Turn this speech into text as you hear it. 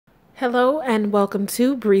Hello and welcome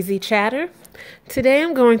to Breezy Chatter. Today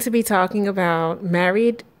I'm going to be talking about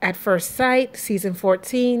Married at First Sight, Season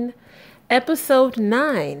 14, Episode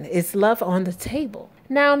 9, Is Love on the Table?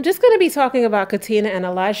 Now I'm just going to be talking about Katina and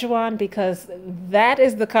Olajuwon because that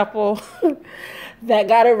is the couple that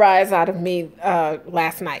got a rise out of me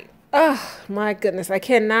last night. Oh my goodness, I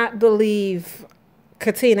cannot believe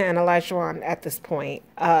Katina and Olajuwon at this point.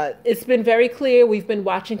 It's been very clear. We've been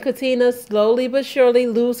watching Katina slowly but surely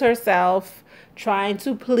lose herself, trying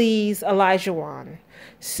to please Olajuwon.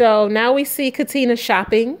 So now we see Katina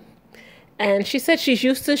shopping, and she said she's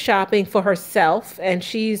used to shopping for herself, and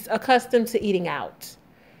she's accustomed to eating out.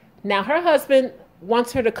 Now her husband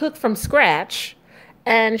wants her to cook from scratch,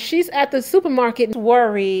 and she's at the supermarket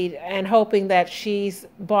worried and hoping that she's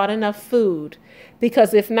bought enough food,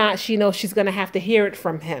 because if not, she knows she's going to have to hear it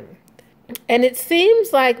from him. And it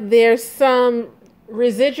seems like there's some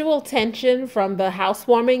residual tension from the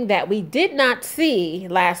housewarming that we did not see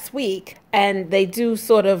last week, and they do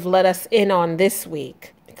sort of let us in on this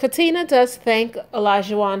week. Katina does thank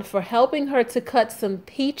Olajuwon for helping her to cut some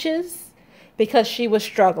peaches because she was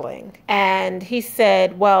struggling. And he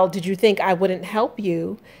said, well, did you think I wouldn't help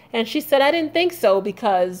you? And she said, I didn't think so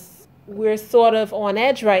because we're sort of on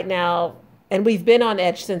edge right now, and we've been on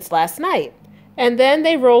edge since last night. And then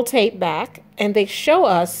they roll tape back and they show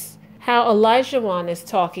us how Olajuwon is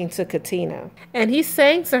talking to Katina. And he's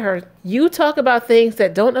saying to her, you talk about things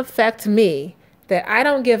that don't affect me, that I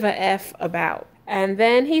don't give a F about. And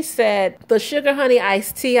then he said, the sugar honey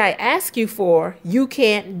iced tea I ask you for, you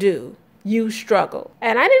can't do. You struggle.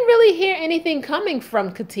 And I didn't really hear anything coming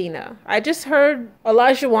from Katina. I just heard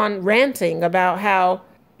Olajuwon ranting about how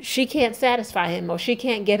she can't satisfy him or she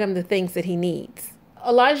can't get him the things that he needs.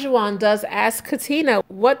 Olajuwon does ask Katina,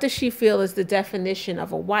 what does she feel is the definition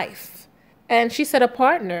of a wife? And she said a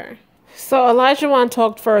partner. So Olajuwon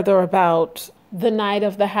talked further about the night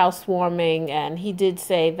of the housewarming, and he did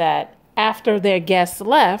say that after their guests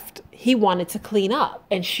left, he wanted to clean up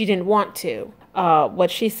and she didn't want to. What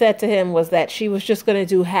she said to him was that she was just going to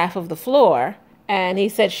do half of the floor, and he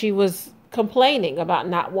said she was complaining about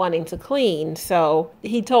not wanting to clean, so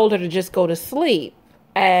he told her to just go to sleep.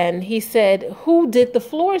 And he said, who did the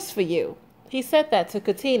floors for you? He said that to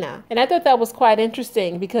Katina, and I thought that was quite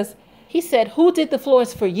interesting because he said, who did the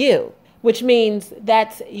floors for you? Which means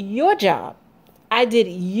that's your job. I did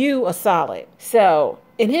you a solid. So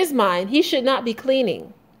in his mind, he should not be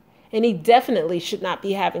cleaning, and he definitely should not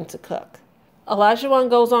be having to cook. Olajuwon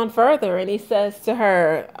goes on further and he says to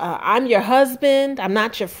her, I'm your husband, I'm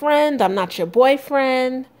not your friend, I'm not your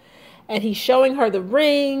boyfriend. And he's showing her the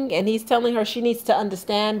ring and he's telling her she needs to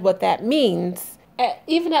understand what that means.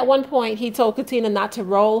 Even at one point, he told Katina not to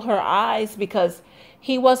roll her eyes because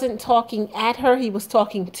he wasn't talking at her, he was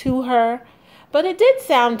talking to her. But it did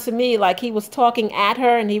sound to me like he was talking at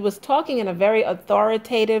her, and he was talking in a very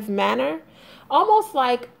authoritative manner. Almost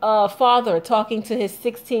like a father talking to his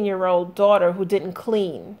 16-year-old daughter who didn't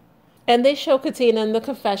clean. And they show Katina in the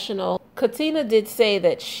confessional. Katina did say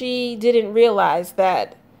that she didn't realize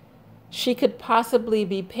that she could possibly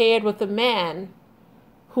be paired with a man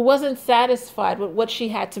who wasn't satisfied with what she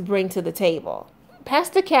had to bring to the table.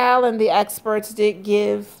 Pastor Cal and the experts did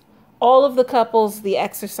give all of the couples the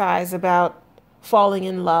exercise about falling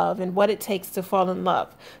in love and what it takes to fall in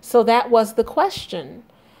love. So that was the question.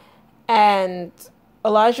 And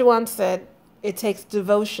Olajuwon said it takes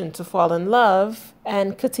devotion to fall in love.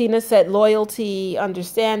 And Katina said loyalty,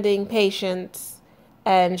 understanding, patience.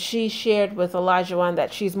 And she shared with Olajuwon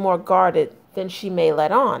that she's more guarded than she may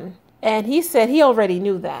let on. And he said he already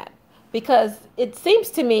knew that, because it seems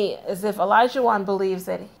to me as if Olajuwon believes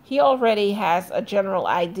that he already has a general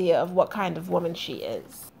idea of what kind of woman she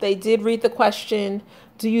is. They did read the question,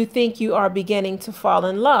 do you think you are beginning to fall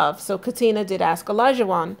in love? So Katina did ask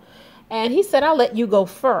Olajuwon. And he said, I'll let you go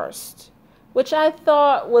first, which I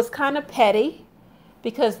thought was kind of petty,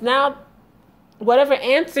 because now whatever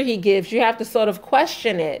answer he gives, you have to sort of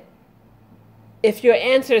question it. If your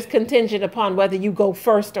answer is contingent upon whether you go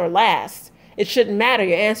first or last, it shouldn't matter.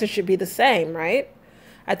 Your answer should be the same, right?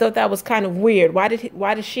 I thought that was kind of weird. Why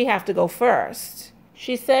did she have to go first?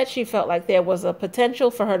 She said she felt like there was a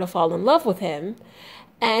potential for her to fall in love with him.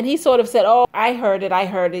 And he sort of said, oh, I heard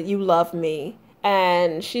it, you love me.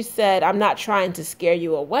 And she said, I'm not trying to scare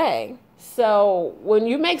you away. So when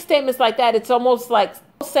you make statements like that, it's almost like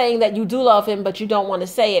saying that you do love him, but you don't want to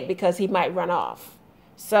say it because he might run off.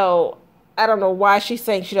 So I don't know why she's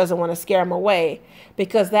saying she doesn't want to scare him away,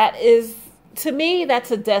 because that is, to me, that's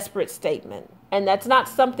a desperate statement. And that's not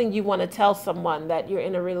something you want to tell someone that you're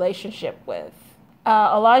in a relationship with.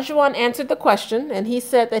 Olajuwon answered the question, and he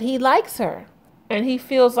said that he likes her. And he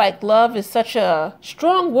feels like love is such a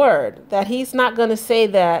strong word that he's not going to say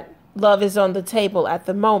that love is on the table at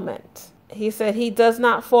the moment. He said he does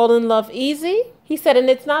not fall in love easy. He said, and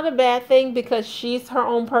it's not a bad thing because she's her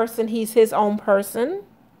own person, he's his own person.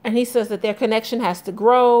 And he says that their connection has to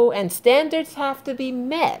grow and standards have to be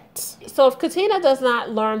met. So if Katina does not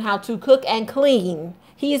learn how to cook and clean,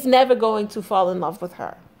 he is never going to fall in love with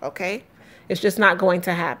her, okay? It's just not going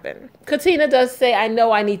to happen. Katina does say, I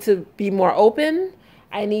know I need to be more open.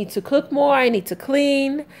 I need to cook more. I need to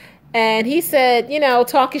clean. And he said, you know,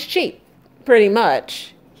 talk is cheap, pretty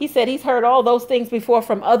much. He said he's heard all those things before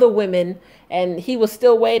from other women, and he was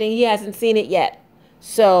still waiting. He hasn't seen it yet.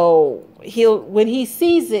 So when he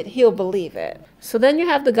sees it, he'll believe it. So then you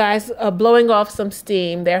have the guys blowing off some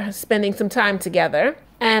steam. They're spending some time together.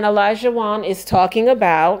 And Olajuwon is talking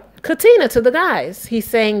about Katina to the guys. He's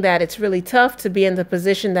saying that it's really tough to be in the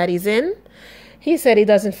position that he's in. He said he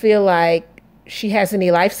doesn't feel like she has any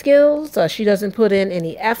life skills. She doesn't put in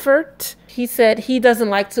any effort. He said he doesn't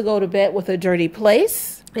like to go to bed with a dirty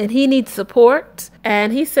place. And he needs support.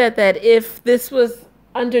 And he said that if this was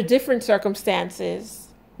under different circumstances,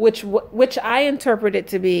 which I interpret it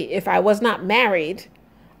to be if I was not married,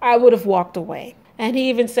 I would have walked away. And he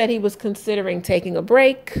even said he was considering taking a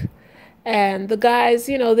break. And the guys,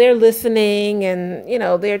 you know, they're listening and, you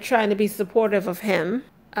know, they're trying to be supportive of him.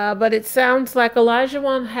 But it sounds like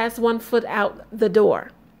Olajuwon has one foot out the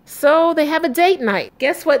door. So they have a date night.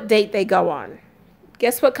 Guess what date they go on?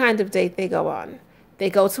 Guess what kind of date they go on? They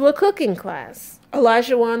go to a cooking class.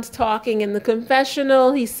 Olajuwon's talking in the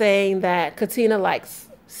confessional. He's saying that Katina likes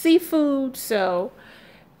seafood, so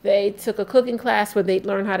they took a cooking class where they'd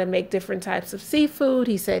learn how to make different types of seafood.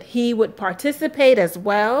 He said he would participate as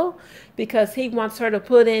well because he wants her to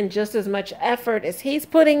put in just as much effort as he's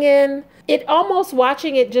putting in. It almost,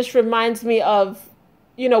 watching it just reminds me of,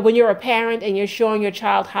 you know, when you're a parent and you're showing your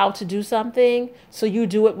child how to do something, so you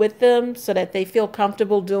do it with them so that they feel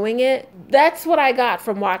comfortable doing it. That's what I got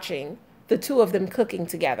from watching the two of them cooking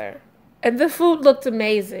together. And the food looked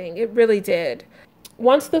amazing. It really did.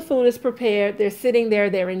 Once the food is prepared, they're sitting there,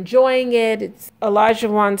 they're enjoying it.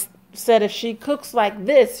 Olajuwon said if she cooks like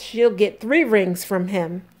this, she'll get 3 rings from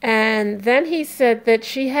him. And then he said that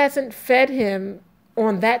she hasn't fed him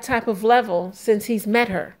on that type of level since he's met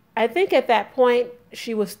her. I think at that point,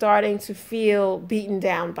 she was starting to feel beaten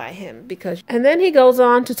down by him and then he goes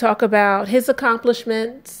on to talk about his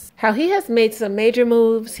accomplishments, how he has made some major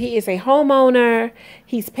moves. He is a homeowner.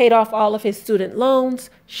 He's paid off all of his student loans.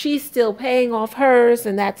 She's still paying off hers,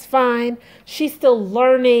 and that's fine. She's still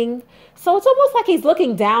learning. So it's almost like he's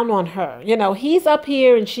looking down on her. You know, he's up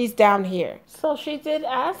here and she's down here. So she did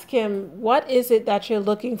ask him, what is it that you're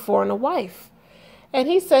looking for in a wife? And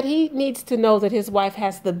he said he needs to know that his wife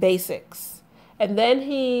has the basics. And then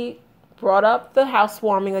he brought up the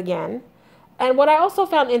housewarming again. And what I also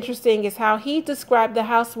found interesting is how he described the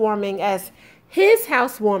housewarming as his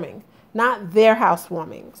housewarming, not their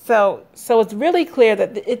housewarming. So it's really clear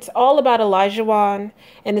that it's all about Olajuwon,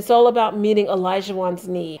 and it's all about meeting Olajuwon's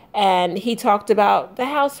need. And he talked about the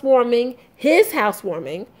housewarming, his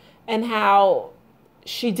housewarming, and how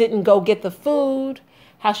she didn't go get the food,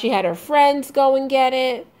 how she had her friends go and get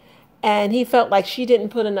it. And he felt like she didn't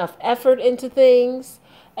put enough effort into things.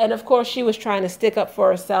 And of course, she was trying to stick up for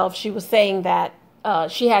herself. She was saying that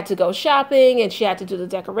she had to go shopping and she had to do the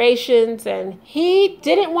decorations. And he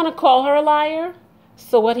didn't want to call her a liar.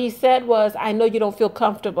 So what he said was, I know you don't feel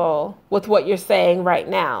comfortable with what you're saying right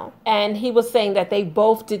now. And he was saying that they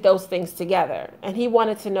both did those things together. And he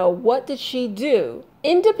wanted to know, what did she do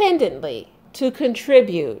independently to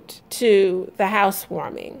contribute to the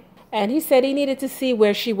housewarming? And he said he needed to see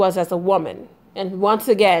where she was as a woman. And once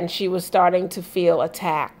again, she was starting to feel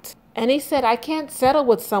attacked. And he said, I can't settle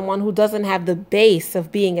with someone who doesn't have the base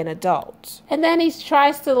of being an adult. And then he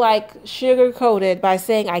tries to sugarcoat it by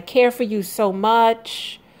saying, I care for you so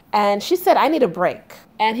much. And she said, I need a break.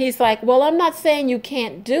 And he's like, well, I'm not saying you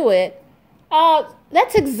can't do it.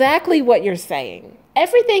 That's exactly what you're saying.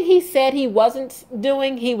 Everything he said he wasn't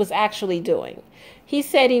doing, he was actually doing. He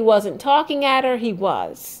said he wasn't talking at her, he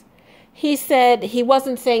was. He said he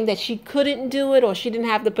wasn't saying that she couldn't do it or she didn't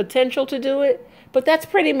have the potential to do it, but that's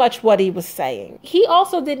pretty much what he was saying. He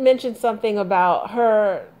also did mention something about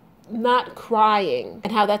her not crying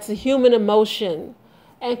and how that's a human emotion.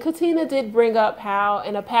 And Katina did bring up how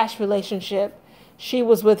in a past relationship, she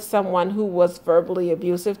was with someone who was verbally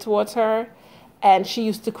abusive towards her, and she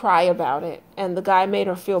used to cry about it. And the guy made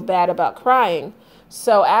her feel bad about crying.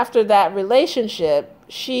 So after that relationship,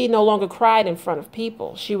 she no longer cried in front of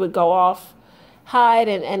people. She would go off, hide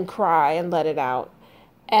and cry and let it out.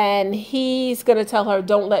 And he's going to tell her,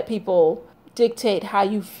 don't let people dictate how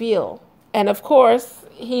you feel. And of course,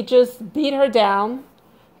 he just beat her down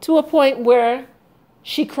to a point where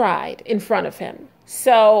she cried in front of him.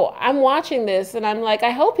 So I'm watching this and I'm like,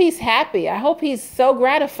 I hope he's happy. I hope he's so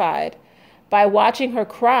gratified by watching her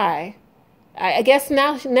cry. I guess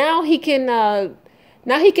now he can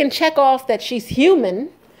check off that she's human.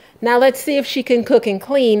 Now let's see if she can cook and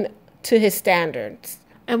clean to his standards.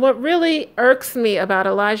 And what really irks me about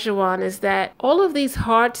Olajuwon is that all of these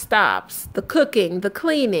hard stops, the cooking, the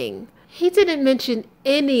cleaning, he didn't mention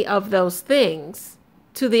any of those things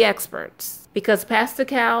to the experts because Pastor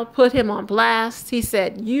Cal put him on blast. He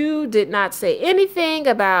said, you did not say anything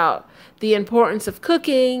about the importance of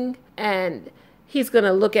cooking, and he's going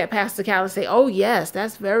to look at Pastor Cal and say, oh yes,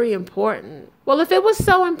 that's very important. Well, if it was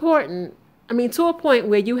so important, I mean, to a point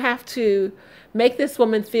where you have to make this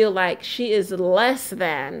woman feel like she is less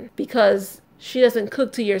than because she doesn't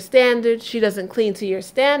cook to your standards, she doesn't clean to your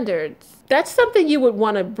standards, that's something you would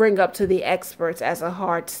want to bring up to the experts as a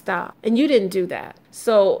hard stop. And you didn't do that.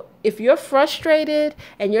 So if you're frustrated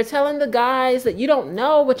and you're telling the guys that you don't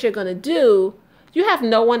know what you're going to do, you have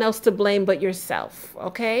no one else to blame but yourself,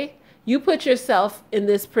 okay? You put yourself in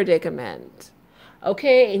this predicament,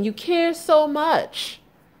 okay? And you care so much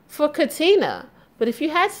for Katina. But if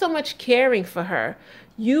you had so much caring for her,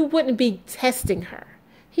 you wouldn't be testing her.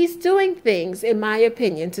 He's doing things, in my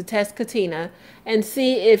opinion, to test Katina and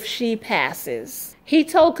see if she passes. He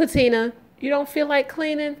told Katina, you don't feel like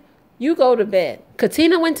cleaning? You go to bed.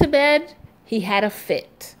 Katina went to bed. He had a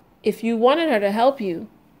fit. If you wanted her to help you,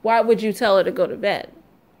 why would you tell her to go to bed?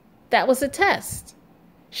 That was a test.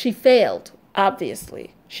 She failed,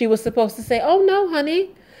 obviously. She was supposed to say, oh no,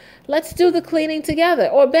 honey, let's do the cleaning together.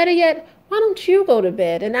 Or better yet, why don't you go to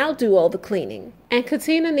bed and I'll do all the cleaning? And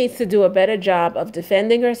Katina needs to do a better job of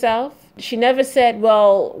defending herself. She never said,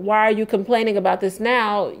 well, why are you complaining about this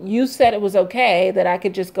now? You said it was okay that I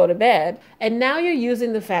could just go to bed. And now you're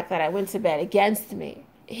using the fact that I went to bed against me.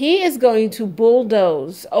 He is going to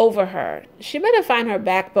bulldoze over her. She better find her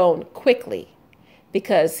backbone quickly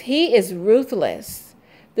because he is ruthless.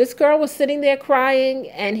 This girl was sitting there crying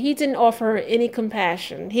and he didn't offer her any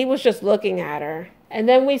compassion. He was just looking at her. And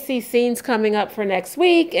then we see scenes coming up for next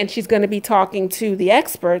week and she's going to be talking to the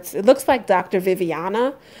experts. It looks like Dr.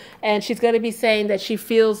 Viviana. And she's going to be saying that she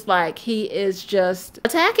feels like he is just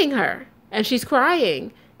attacking her. And she's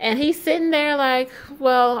crying. And he's sitting there like,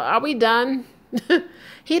 well, are we done?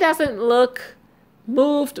 He doesn't look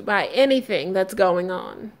moved by anything that's going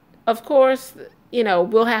on. Of course, you know,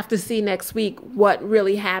 we'll have to see next week what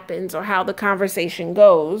really happens or how the conversation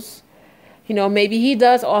goes. You know, maybe he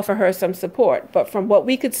does offer her some support, but from what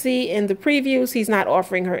we could see in the previews, he's not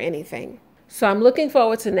offering her anything. So I'm looking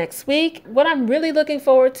forward to next week. What I'm really looking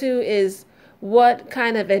forward to is what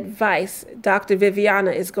kind of advice Dr.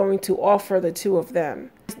 Viviana is going to offer the two of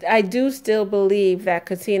them. I do still believe that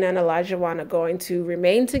Katina and Olajuwon are going to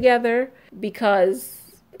remain together because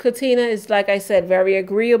Katina is, like I said, very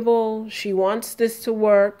agreeable. She wants this to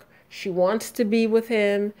work. She wants to be with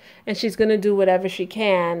him, and she's going to do whatever she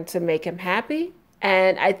can to make him happy.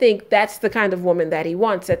 And I think that's the kind of woman that he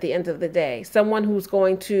wants at the end of the day. Someone who's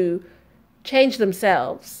going to change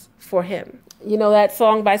themselves for him. You know that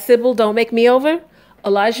song by Sybil, Don't Make Me Over?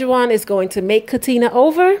 Olajuwon is going to make Katina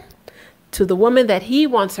over to the woman that he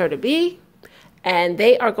wants her to be, and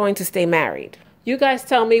they are going to stay married. You guys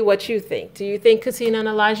tell me what you think. Do you think Katina and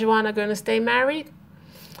Olajuwon are going to stay married?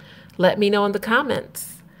 Let me know in the comments.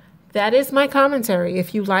 That is my commentary.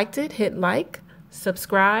 If you liked it, hit like,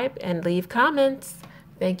 subscribe, and leave comments.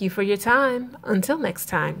 Thank you for your time. Until next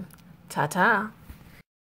time, ta-ta.